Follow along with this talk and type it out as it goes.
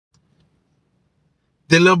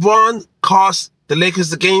Did LeBron cost the Lakers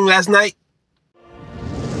the game last night?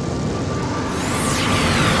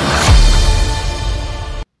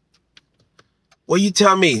 Well, you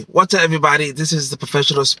tell me. What's up, everybody? This is the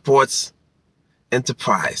Professional Sports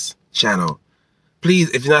Enterprise channel. Please,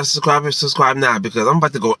 if you're not subscribed, subscribe now, because I'm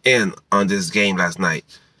about to go in on this game last night.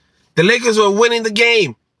 The Lakers were winning the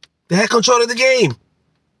game. They had control of the game.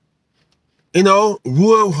 You know,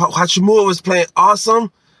 Rui Hachimura was playing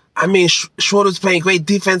awesome. I mean, Schroeder was playing great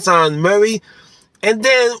defense on Murray. And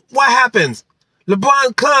then what happens?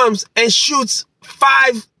 LeBron comes and shoots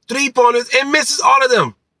 5 3-pointers and misses all of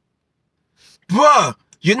them. Bruh,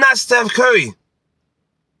 you're not Steph Curry.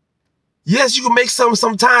 Yes, you can make some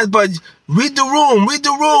sometimes, but read the room. Read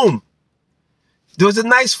the room. There was a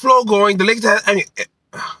nice flow going. The Lakers had, I mean,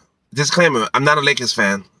 disclaimer, I'm not a Lakers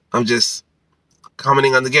fan. I'm just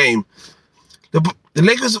commenting on the game. The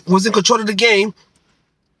Lakers was in control of the game.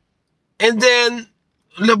 And then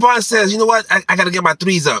LeBron says, you know what? I got to get my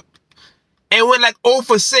threes up. And went like 0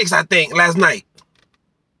 for 6, I think, last night.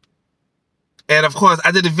 And, of course,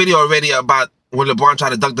 I did a video already about when LeBron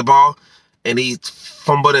tried to dunk the ball. And he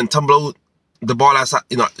fumbled and tumbled the ball outside,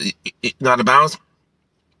 out of bounds.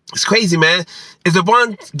 It's crazy, man. Is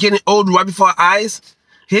LeBron getting old right before our eyes?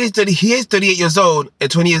 He is 38 years old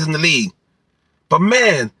and 20 years in the league. But,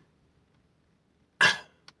 man,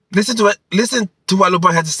 listen to what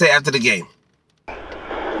LeBron had to say after the game.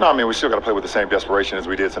 No, I mean, we still got to play with the same desperation as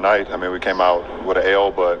we did tonight. I mean, we came out with an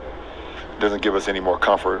L, but it doesn't give us any more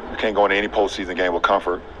comfort. You can't go into any postseason game with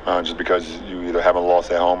comfort just because you either haven't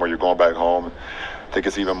lost at home or you're going back home. I think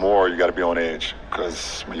it's even more you got to be on edge,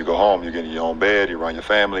 because when you go home, you get in your own bed, you're around your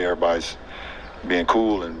family, everybody's being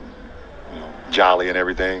cool and jolly and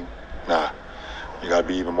everything. Nah, you got to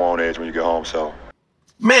be even more on edge when you get home. So,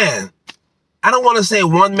 man, I don't want to say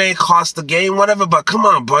one man cost the game, whatever, but come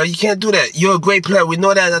on, bro. You can't do that. You're a great player. We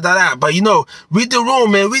know that, But, read the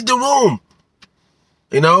room, man. Read the room.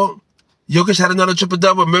 Jokic had another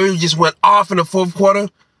triple-double. Murray just went off in the fourth quarter.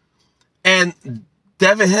 And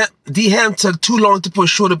D-Ham took too long to put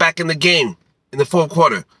Schroeder back in the game in the fourth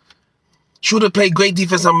quarter. Schroeder played great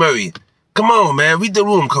defense on Murray. Come on, man. Read the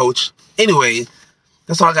room, coach. Anyway,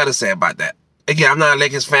 that's all I got to say about that. Again, I'm not a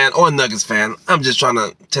Lakers fan or a Nuggets fan. I'm just trying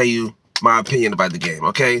to tell you my opinion about the game,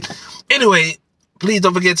 okay? Anyway, please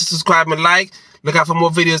don't forget to subscribe and like. Look out for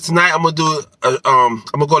more videos tonight. I'm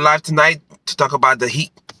gonna go live tonight to talk about the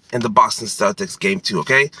Heat and the Boston Celtics game too,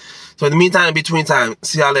 okay? So in the meantime, in between time,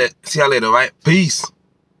 see y'all later, right? Peace.